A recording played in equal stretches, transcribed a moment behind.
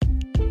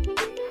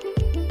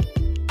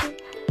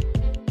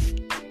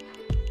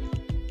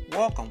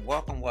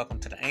Welcome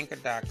to the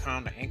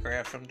Anchor.com, the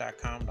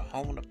AnchorFM.com, the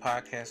home of the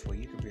podcast where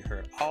you can be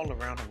heard all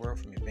around the world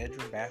from your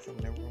bedroom, bathroom,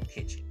 living room,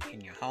 kitchen,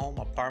 in your home,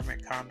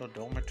 apartment, condo,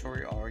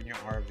 dormitory, or in your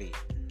RV,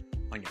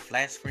 on your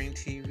flat screen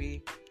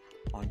TV,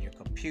 on your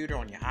computer,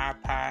 on your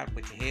iPod,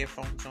 with your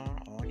headphones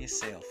on, or on your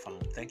cell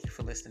phone. Thank you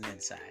for listening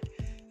inside.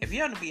 If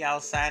you happen to be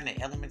outside in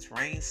the elements,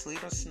 rain,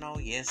 sleet, or snow,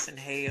 yes, and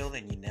hail,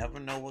 and you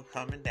never know what's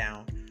coming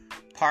down,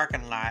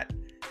 parking lot,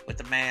 with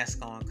the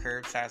mask on,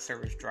 curbside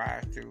service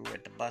drive-through,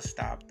 at the bus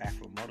stop, back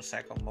with a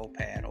motorcycle,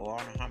 moped, or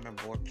on a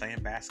hummingbird playing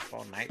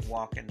basketball, night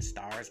walking,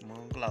 stars,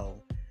 moon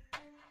glow.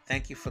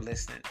 Thank you for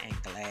listening and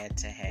glad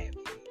to have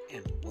you,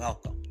 and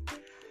welcome.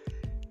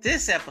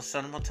 This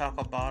episode, I'm going to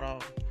talk about a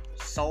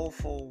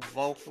soulful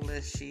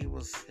vocalist. She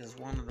is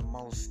one of the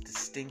most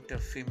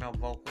distinctive female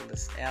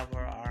vocalists ever,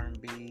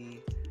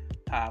 R&B,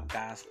 pop,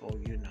 gospel,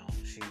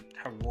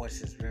 her voice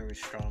is very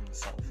strong and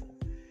soulful.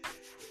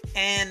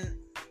 And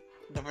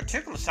the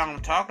particular song I'm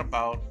talking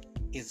about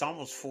is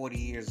almost 40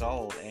 years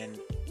old, and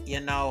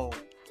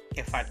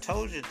if I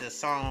told you the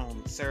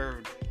song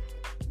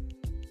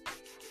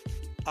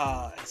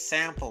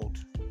sampled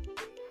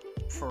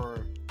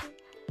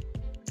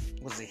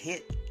was a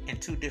hit in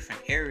two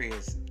different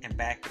areas in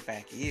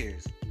back-to-back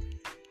years,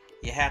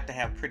 you have to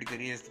have pretty good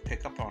ears to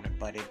pick up on it,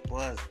 but it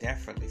was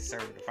definitely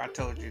served. If I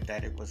told you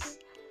that it was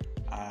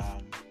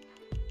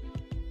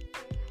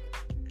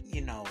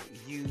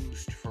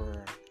used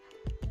for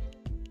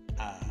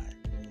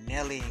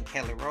Nelly and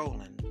Kelly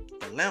Rowland,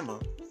 Dilemma,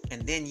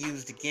 and then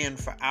used again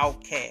for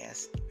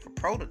Outkast, for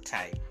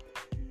Prototype,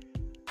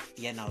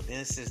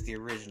 this is the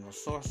original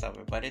source of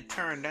it, but it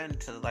turned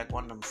into like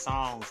one of them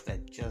songs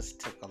that just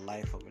took a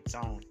life of its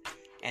own,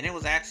 and it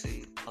was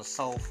actually a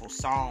soulful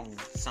song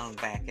sung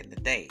back in the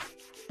day.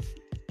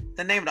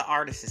 The name of the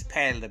artist is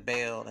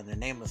labelle, and the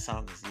name of the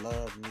song is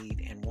Love,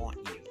 Need, and Want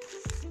You,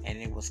 and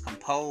it was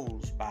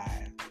composed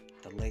by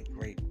the late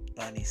great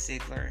Bunny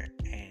Sigler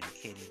and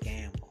Kenny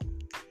Gamble,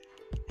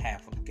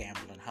 half of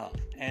Gamble and Huff,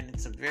 and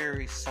it's a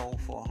very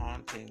soulful,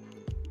 haunting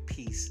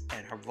piece,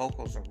 and her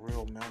vocals are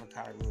real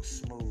melancholy, real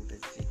smooth.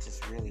 It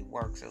just really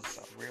works. It's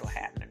a real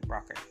happening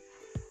record.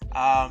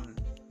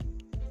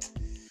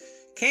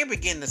 Can't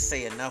begin to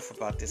say enough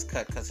about this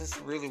cut because it's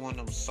really one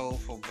of them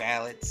soulful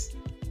ballads.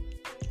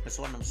 It's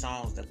one of them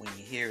songs that when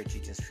you hear it, you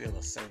just feel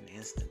a certain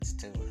instance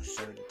to it, a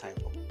certain type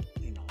of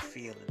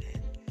feeling,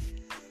 and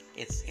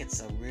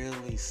it's a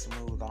really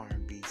smooth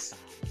R&B song.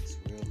 It's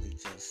really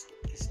just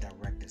as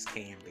direct as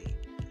can be.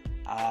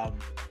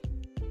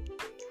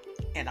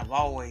 And I've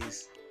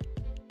always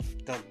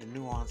dug the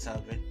nuance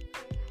of it,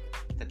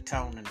 the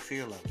tone and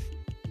feel of it.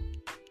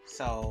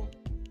 So,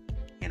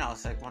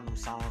 it's like one of them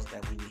songs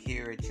that when you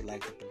hear it, you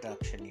like the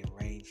production, the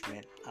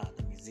arrangement,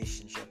 the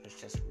musicianship is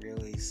just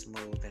really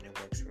smooth, and it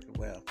works really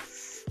well.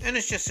 And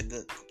it's just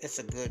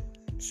a good,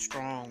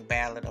 strong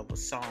ballad of a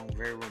song,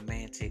 very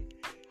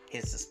romantic,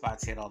 hits the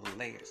spots, hit all the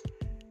layers.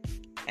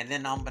 And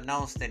then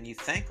unbeknownst, then you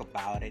think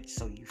about it,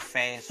 so you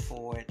fast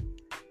forward.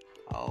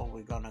 Oh,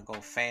 we're gonna go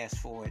fast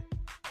forward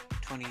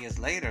 20 years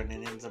later, and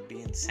it ends up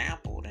being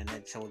sampled, and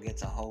so it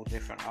gets a whole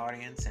different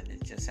audience, and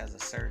it just has a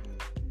certain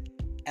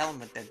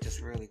element that just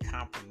really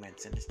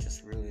complements, and it's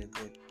just really a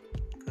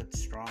good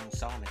strong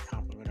song that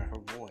complemented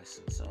her voice.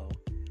 And so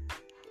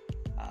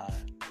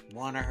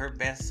one of her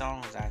best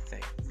songs, I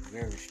think.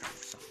 Very strong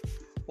song.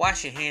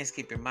 Wash your hands,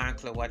 keep your mind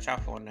clear, watch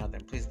out for one another,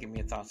 and please give me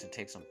your thoughts and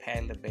takes on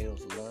Patti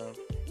LaBelle's Love,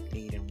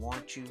 Need, and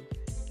Want You,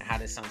 and how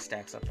this song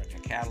stacks up in her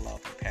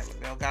catalog. And Patti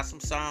LaBelle got some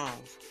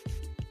songs.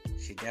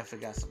 She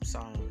definitely got some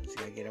songs. You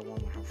gotta get a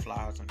woman her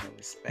flowers and her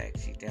respect.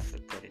 She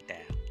definitely put it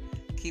down.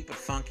 Keep it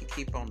funky,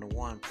 keep on the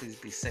one. Please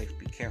be safe,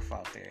 be careful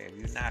out there. If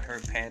you've not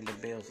heard Patti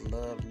LaBelle's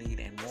Love, Need,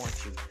 and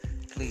Want You,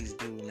 please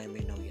do let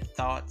me know your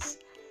thoughts.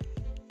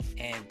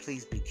 And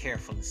please be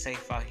careful and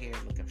safe out here.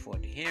 Looking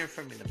forward to hearing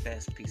from you. The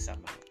best. Peace.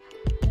 I'm out.